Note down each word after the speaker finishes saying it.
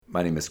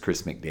My name is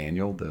Chris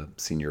McDaniel, the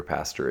senior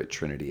pastor at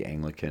Trinity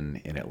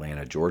Anglican in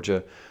Atlanta,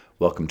 Georgia.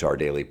 Welcome to our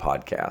daily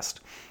podcast.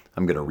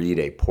 I'm going to read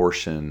a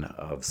portion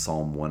of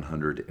Psalm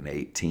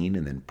 118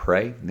 and then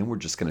pray. And then we're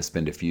just going to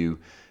spend a few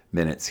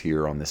minutes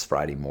here on this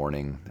Friday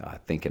morning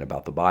thinking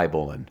about the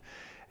Bible and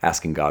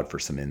asking God for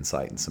some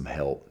insight and some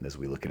help as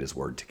we look at His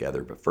Word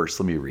together. But first,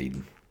 let me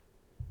read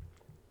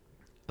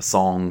a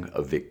song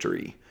of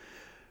victory.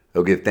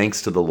 Oh, give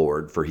thanks to the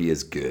Lord, for He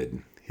is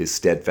good. His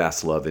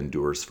steadfast love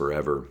endures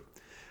forever.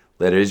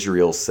 Let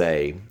Israel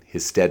say,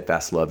 His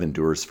steadfast love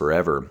endures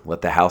forever.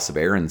 Let the house of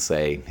Aaron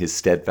say, His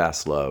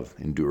steadfast love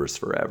endures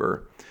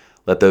forever.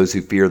 Let those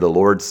who fear the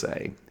Lord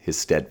say, His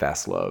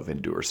steadfast love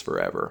endures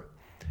forever.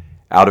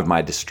 Out of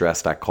my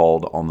distress I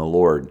called on the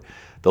Lord.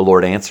 The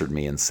Lord answered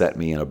me and set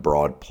me in a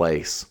broad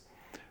place.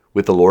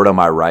 With the Lord on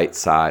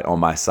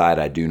my side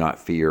I do not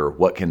fear.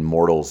 What can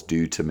mortals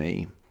do to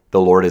me?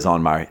 The Lord is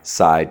on my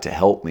side to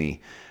help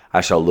me.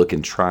 I shall look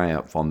in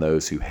triumph on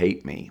those who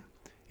hate me.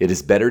 It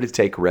is better to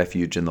take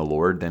refuge in the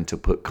Lord than to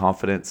put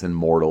confidence in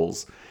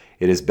mortals.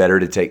 It is better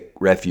to take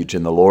refuge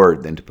in the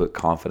Lord than to put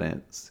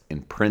confidence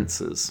in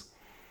princes.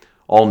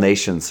 All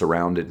nations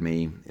surrounded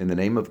me. In the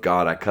name of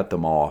God, I cut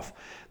them off.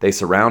 They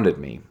surrounded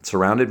me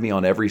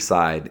on every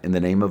side. In the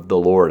name of the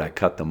Lord, I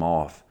cut them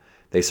off.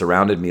 They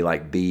surrounded me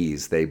like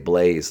bees. They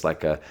blazed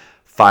like a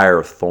fire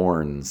of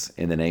thorns.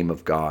 In the name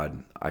of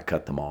God, I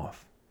cut them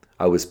off.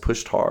 I was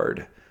pushed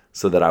hard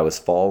so that I was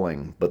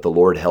falling, but the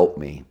Lord helped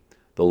me.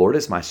 The Lord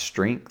is my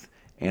strength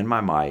and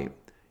my might.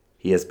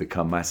 He has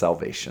become my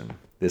salvation.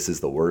 This is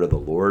the word of the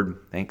Lord.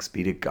 Thanks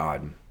be to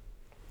God.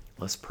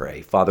 Let's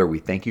pray. Father, we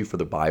thank you for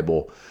the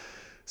Bible,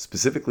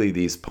 specifically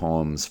these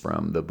poems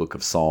from the book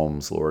of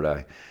Psalms. Lord,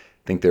 I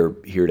think they're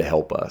here to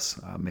help us,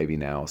 maybe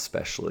now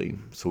especially.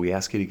 So we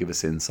ask you to give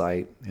us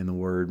insight in the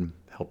word.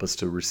 Help us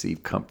to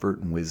receive comfort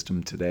and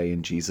wisdom today.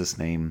 In Jesus'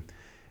 name,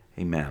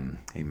 amen.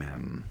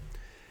 Amen.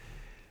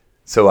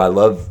 So I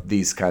love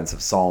these kinds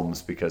of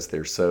psalms because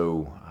they're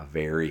so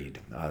varied.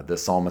 The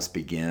psalmist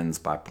begins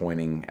by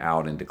pointing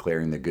out and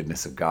declaring the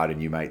goodness of God,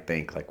 and you might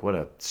think, like, what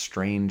a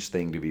strange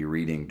thing to be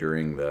reading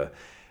during the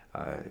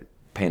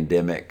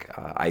pandemic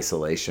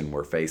isolation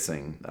we're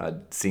facing.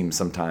 It seems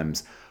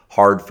sometimes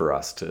hard for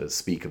us to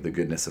speak of the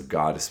goodness of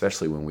God,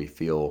 especially when we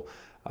feel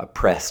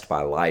pressed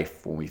by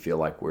life, when we feel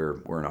like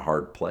we're in a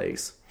hard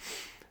place.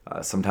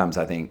 Sometimes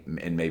I think,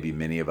 and maybe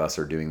many of us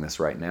are doing this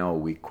right now,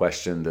 we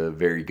question the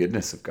very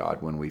goodness of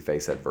God when we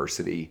face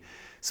adversity,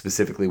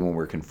 specifically when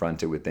we're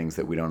confronted with things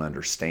that we don't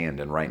understand.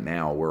 And right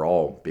now, we're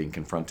all being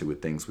confronted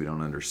with things we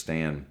don't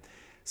understand.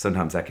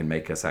 Sometimes that can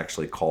make us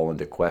actually call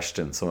into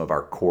question some of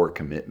our core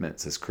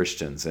commitments as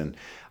Christians. And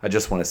I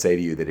just want to say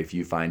to you that if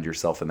you find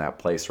yourself in that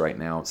place right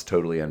now, it's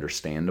totally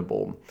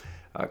understandable.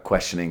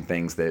 Questioning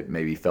things that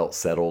maybe felt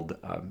settled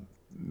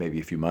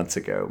maybe a few months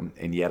ago.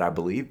 And yet I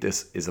believe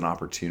this is an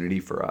opportunity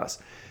for us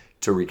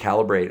to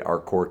recalibrate our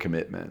core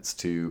commitments,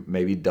 to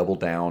maybe double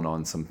down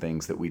on some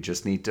things that we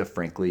just need to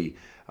frankly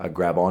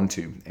grab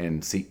onto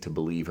and seek to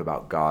believe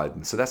about God.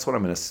 And so that's what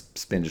I'm going to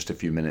spend just a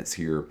few minutes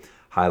here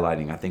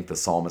highlighting. I think the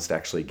psalmist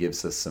actually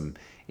gives us some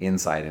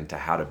insight into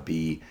how to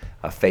be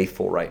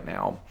faithful right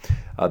now.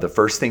 The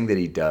first thing that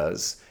he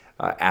does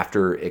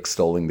after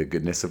extolling the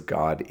goodness of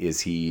God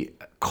is he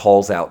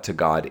calls out to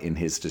God in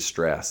his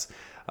distress.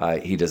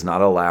 He does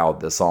not allow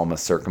the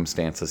psalmist's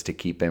circumstances to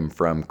keep him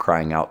from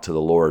crying out to the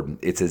Lord.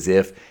 It's as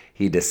if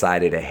he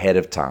decided ahead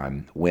of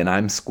time, when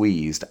I'm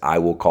squeezed, I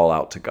will call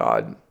out to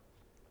God.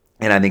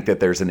 And I think that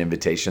there's an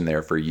invitation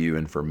there for you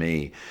and for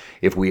me.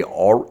 If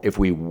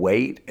we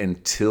wait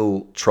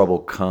until trouble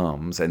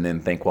comes and then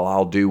think, well,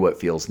 I'll do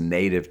what feels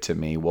native to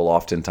me, we'll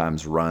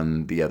oftentimes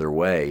run the other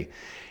way.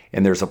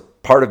 And there's a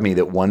part of me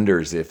that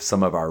wonders if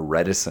some of our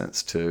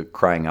reticence to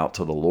crying out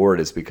to the Lord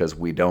is because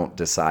we don't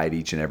decide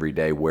each and every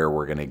day where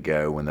we're going to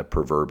go when the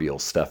proverbial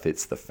stuff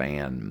hits the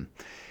fan.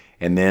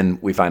 And then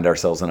we find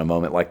ourselves in a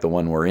moment like the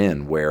one we're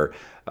in, where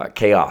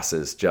chaos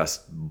is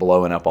just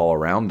blowing up all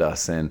around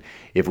us. And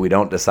if we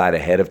don't decide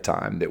ahead of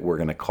time that we're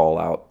going to call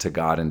out to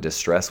God in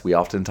distress, we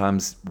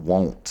oftentimes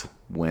won't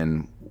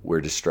when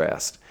we're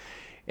distressed.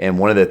 And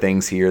one of the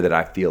things here that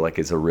I feel like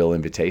is a real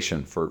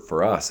invitation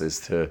for us is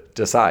to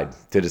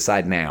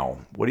decide now.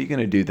 What are you going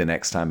to do the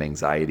next time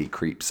anxiety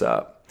creeps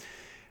up?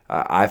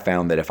 I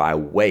found that if I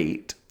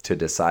wait to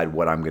decide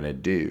what I'm going to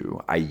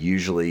do, I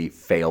usually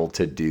fail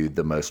to do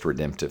the most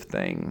redemptive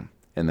thing.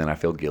 And then I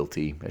feel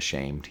guilty,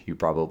 ashamed. You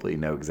probably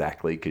know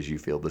exactly because you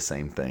feel the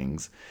same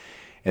things.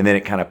 And then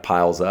it kind of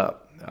piles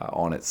up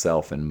on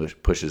itself and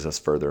pushes us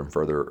further and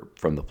further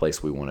from the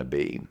place we want to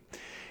be.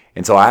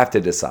 And so I have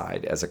to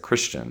decide as a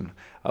Christian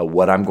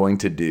what I'm going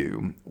to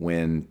do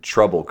when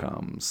trouble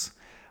comes.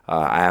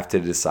 I have to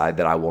decide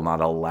that I will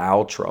not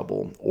allow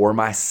trouble or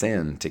my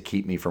sin to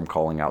keep me from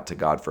calling out to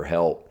God for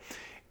help.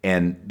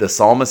 And the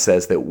psalmist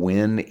says that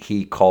when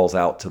he calls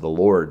out to the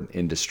Lord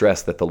in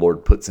distress, that the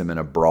Lord puts him in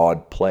a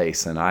broad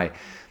place. And I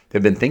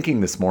have been thinking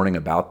this morning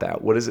about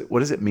that. What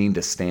does it mean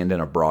to stand in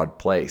a broad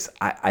place?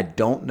 I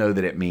don't know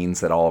that it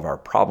means that all of our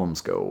problems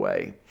go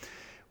away.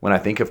 When I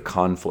think of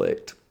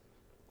conflict,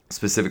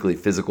 specifically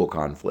physical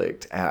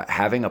conflict.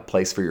 Having a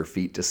place for your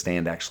feet to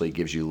stand actually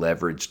gives you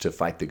leverage to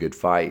fight the good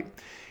fight.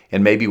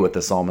 And maybe what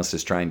the psalmist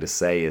is trying to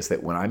say is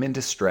that when I'm in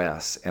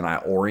distress and I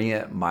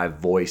orient my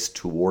voice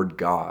toward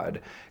God,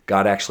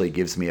 God actually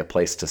gives me a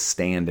place to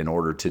stand in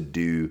order to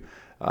do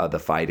the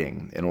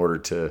fighting, in order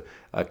to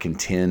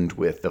contend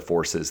with the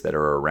forces that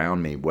are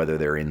around me, whether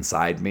they're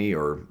inside me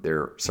or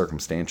they're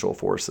circumstantial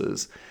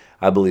forces.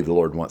 I believe the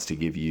Lord wants to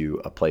give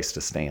you a place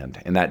to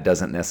stand. And that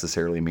doesn't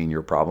necessarily mean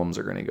your problems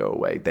are going to go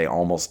away. They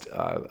almost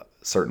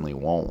certainly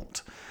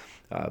won't.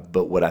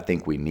 But what I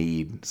think we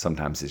need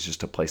sometimes is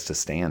just a place to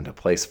stand, a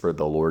place for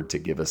the Lord to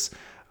give us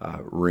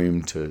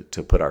room to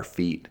put our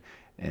feet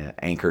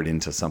anchored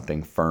into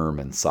something firm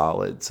and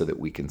solid so that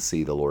we can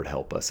see the Lord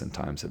help us in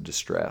times of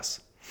distress.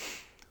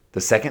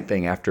 The second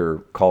thing after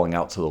calling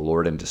out to the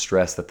Lord in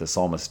distress that the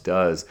psalmist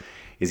does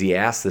is he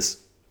asks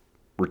this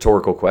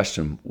rhetorical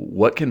question: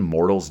 what can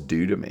mortals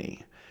do to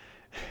me?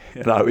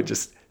 And I would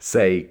just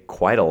say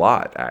quite a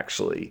lot,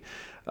 actually.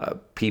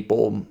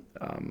 People,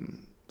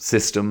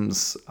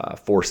 systems,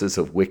 forces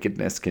of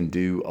wickedness can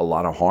do a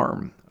lot of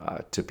harm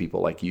to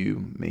people like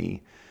you,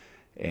 me.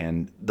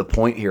 And the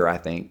point here, I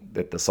think,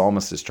 that the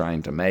psalmist is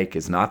trying to make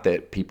is not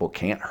that people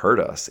can't hurt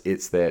us.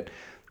 It's that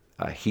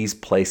he's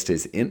placed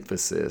his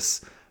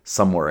emphasis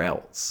somewhere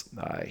else.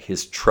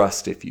 His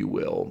trust, if you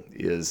will,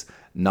 is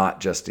not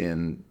just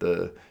in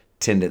the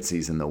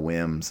tendencies and the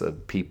whims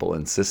of people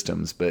and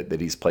systems, but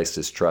that he's placed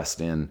his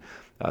trust in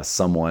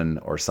someone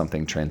or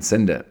something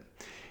transcendent.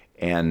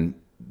 And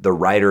the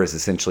writer is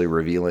essentially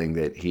revealing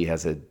that he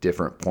has a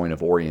different point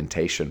of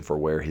orientation for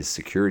where his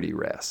security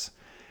rests.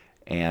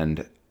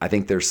 And I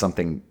think there's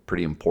something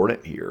pretty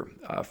important here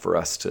for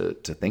us to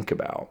think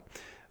about.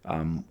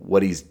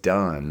 What he's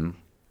done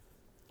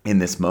in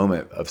this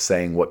moment of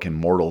saying, what can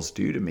mortals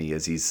do to me,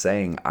 is he's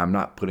saying, I'm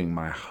not putting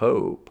my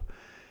hope,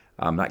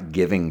 I'm not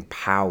giving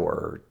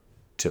power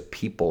to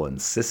people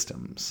and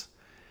systems.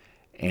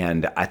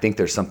 And I think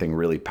there's something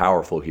really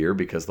powerful here,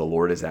 because the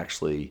Lord is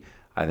actually,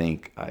 I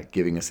think,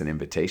 giving us an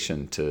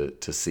invitation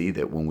to see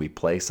that when we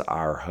place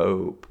our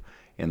hope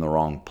in the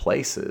wrong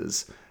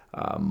places,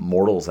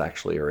 mortals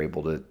actually are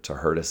able to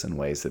hurt us in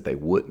ways that they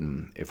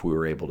wouldn't if we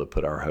were able to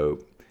put our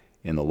hope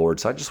in the Lord.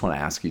 So I just want to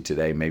ask you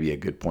today, maybe a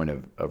good point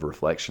of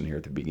reflection here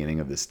at the beginning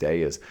of this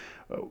day is,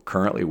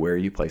 currently, where are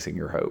you placing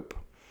your hope?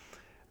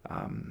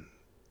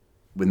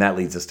 When that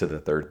leads us to the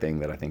third thing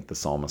that I think the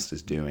psalmist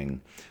is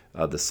doing.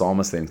 The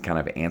psalmist then kind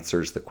of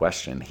answers the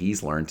question.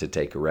 He's learned to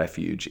take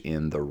refuge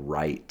in the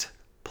right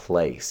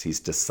place. He's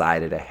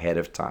decided ahead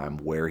of time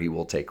where he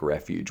will take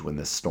refuge when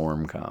the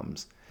storm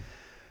comes.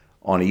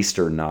 On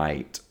Easter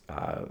night,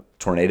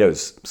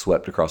 tornadoes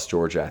swept across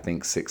Georgia. I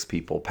think 6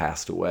 people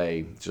passed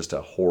away. Just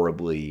a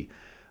horribly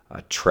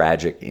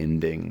tragic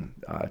ending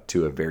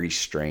to a very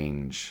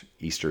strange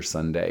Easter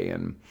Sunday.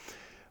 And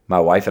my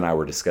wife and I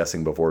were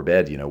discussing before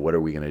bed, what are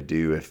we going to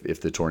do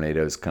if the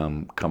tornadoes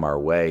come our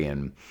way?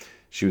 And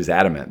she was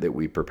adamant that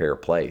we prepare a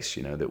place,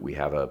 that we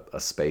have a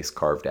space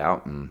carved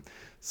out and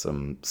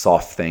some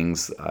soft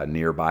things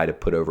nearby to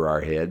put over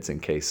our heads in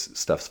case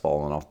stuff's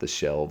falling off the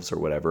shelves or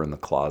whatever in the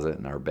closet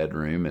in our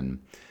bedroom. And,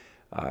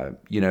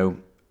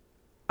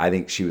 I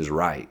think she was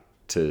right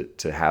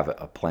to have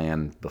a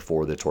plan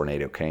before the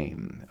tornado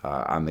came.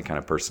 I'm the kind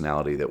of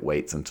personality that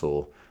waits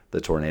until the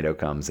tornado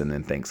comes and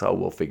then thinks, oh,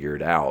 we'll figure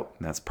it out.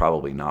 And that's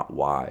probably not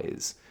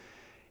wise.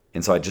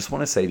 And so I just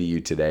want to say to you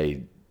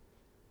today,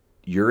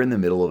 you're in the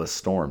middle of a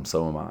storm,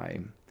 so am I.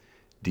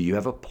 Do you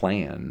have a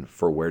plan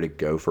for where to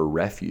go for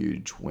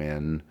refuge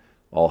when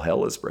all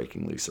hell is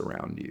breaking loose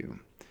around you?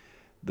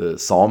 The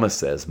psalmist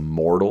says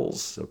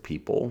mortals, so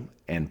people,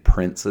 and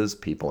princes,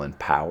 people in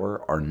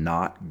power, are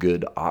not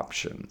good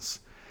options.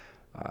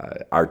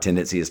 Our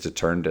tendency is to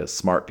turn to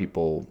smart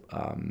people,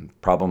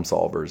 problem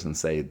solvers, and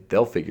say,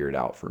 they'll figure it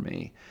out for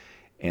me.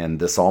 And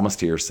the psalmist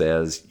here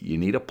says, you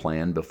need a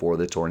plan before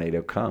the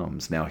tornado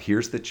comes. Now,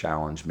 here's the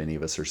challenge many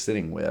of us are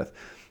sitting with.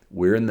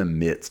 We're in the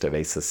midst of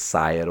a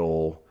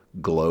societal,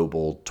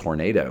 global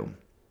tornado.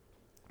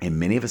 And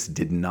many of us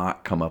did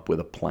not come up with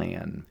a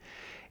plan.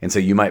 And so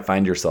you might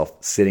find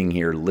yourself sitting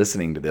here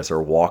listening to this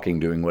or walking,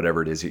 doing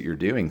whatever it is that you're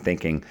doing,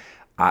 thinking,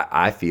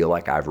 I feel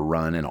like I've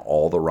run in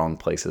all the wrong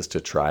places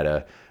to try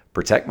to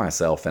protect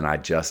myself, and I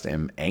just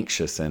am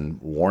anxious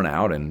and worn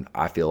out, and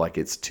I feel like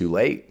it's too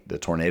late. The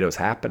tornado's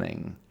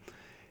happening.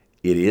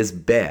 It is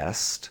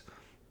best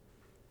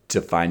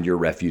to find your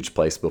refuge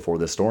place before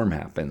the storm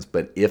happens.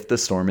 But if the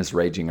storm is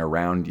raging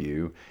around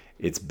you,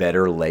 it's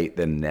better late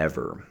than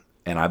never.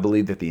 And I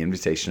believe that the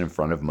invitation in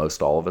front of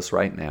most all of us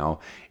right now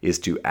is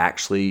to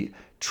actually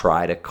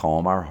try to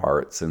calm our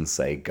hearts and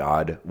say,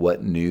 God,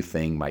 what new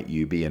thing might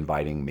you be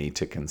inviting me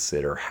to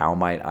consider? How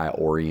might I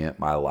orient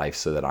my life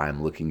so that I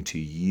am looking to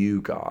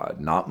you, God,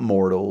 not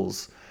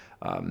mortals,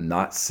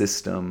 not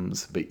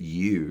systems, but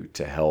you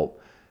to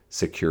help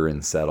secure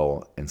and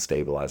settle and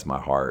stabilize my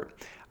heart?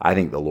 I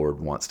think the Lord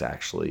wants to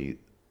actually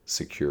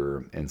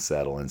secure and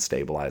settle and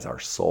stabilize our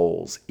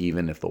souls,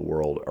 even if the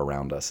world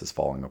around us is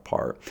falling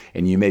apart.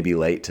 And you may be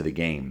late to the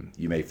game.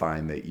 You may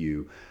find that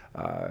you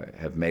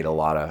have made a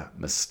lot of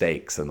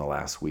mistakes in the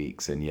last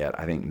weeks. And yet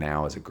I think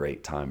now is a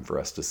great time for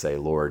us to say,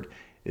 Lord,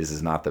 this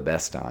is not the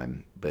best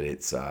time, but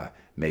it's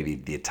maybe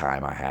the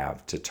time I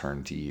have to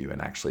turn to you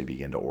and actually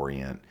begin to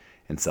orient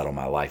and settle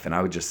my life. And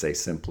I would just say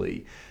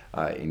simply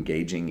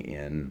engaging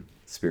in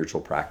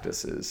spiritual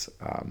practices,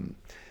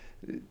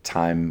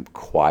 time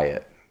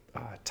quiet,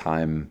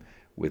 time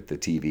with the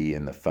TV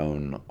and the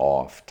phone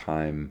off,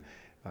 time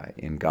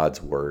in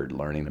God's word,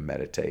 learning to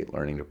meditate,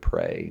 learning to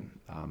pray,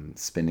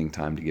 spending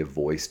time to give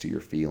voice to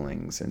your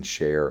feelings and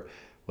share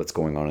what's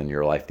going on in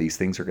your life. These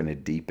things are going to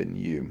deepen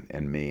you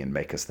and me and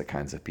make us the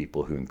kinds of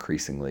people who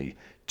increasingly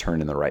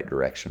turn in the right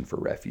direction for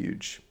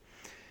refuge.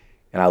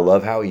 And I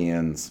love how he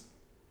ends.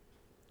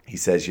 He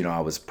says, I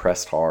was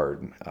pressed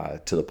hard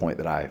to the point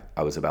that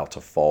I was about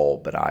to fall,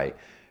 but I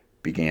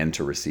began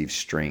to receive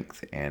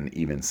strength and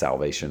even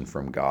salvation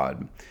from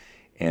God.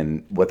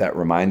 And what that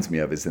reminds me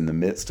of is in the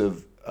midst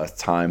of a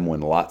time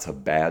when lots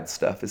of bad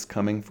stuff is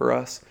coming for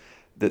us,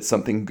 that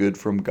something good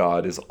from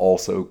God is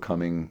also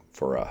coming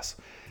for us.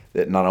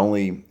 That not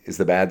only is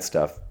the bad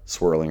stuff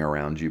swirling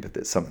around you, but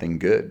that something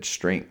good,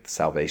 strength,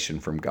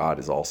 salvation from God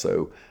is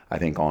also, I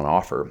think, on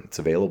offer. It's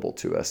available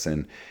to us.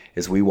 And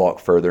as we walk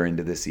further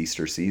into this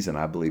Easter season,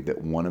 I believe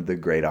that one of the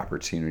great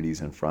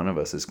opportunities in front of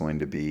us is going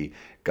to be,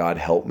 God,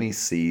 help me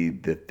see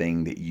the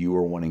thing that you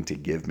are wanting to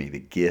give me, the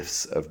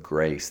gifts of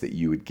grace that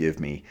you would give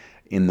me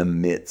in the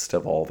midst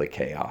of all the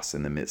chaos,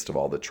 in the midst of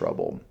all the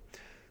trouble.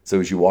 So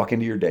as you walk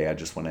into your day, I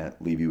just want to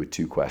leave you with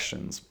two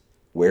questions.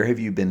 Where have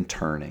you been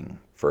turning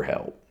for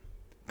help,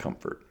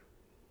 comfort?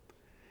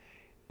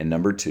 And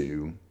number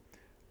two,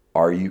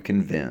 are you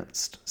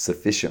convinced,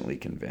 sufficiently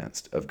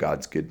convinced of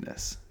God's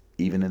goodness,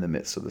 even in the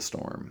midst of the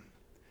storm?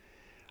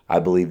 I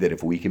believe that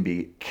if we can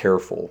be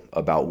careful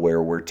about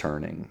where we're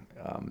turning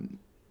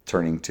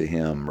to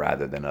Him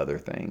rather than other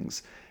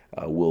things,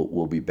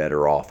 we'll be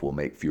better off. We'll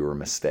make fewer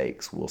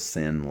mistakes. We'll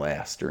sin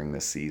less during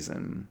this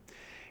season.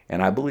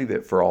 And I believe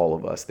that for all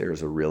of us,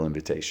 there's a real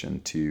invitation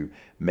to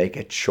make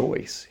a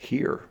choice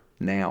here,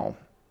 now,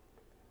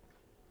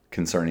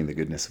 concerning the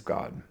goodness of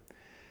God.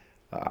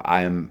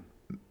 I am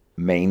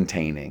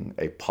maintaining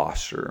a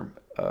posture,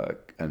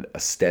 a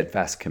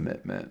steadfast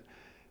commitment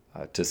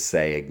to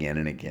say again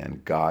and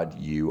again, God,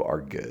 you are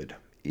good.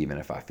 Even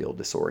if I feel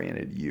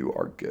disoriented, you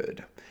are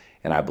good.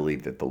 And I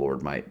believe that the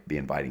Lord might be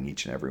inviting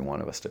each and every one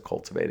of us to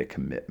cultivate a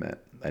commitment,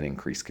 an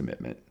increased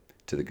commitment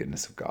to the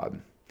goodness of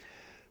God.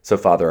 So,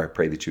 Father, I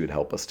pray that you would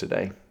help us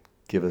today.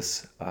 Give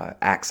us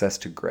access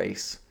to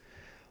grace.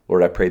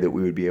 Lord, I pray that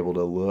we would be able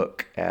to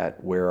look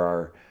at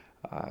where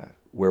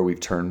we've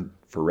turned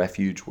for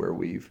refuge, where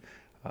we've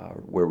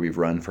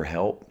run for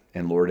help.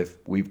 And Lord, if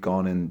we've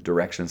gone in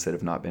directions that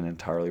have not been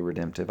entirely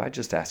redemptive, I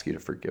just ask you to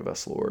forgive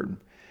us, Lord.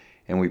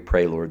 And we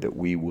pray, Lord, that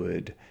we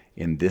would,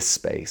 in this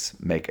space,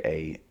 make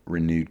a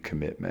renewed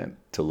commitment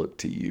to look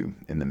to you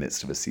in the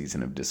midst of a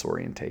season of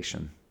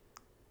disorientation.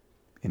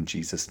 In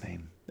Jesus'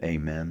 name,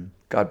 amen.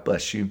 God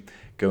bless you.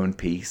 Go in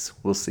peace.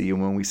 We'll see you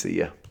when we see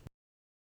you.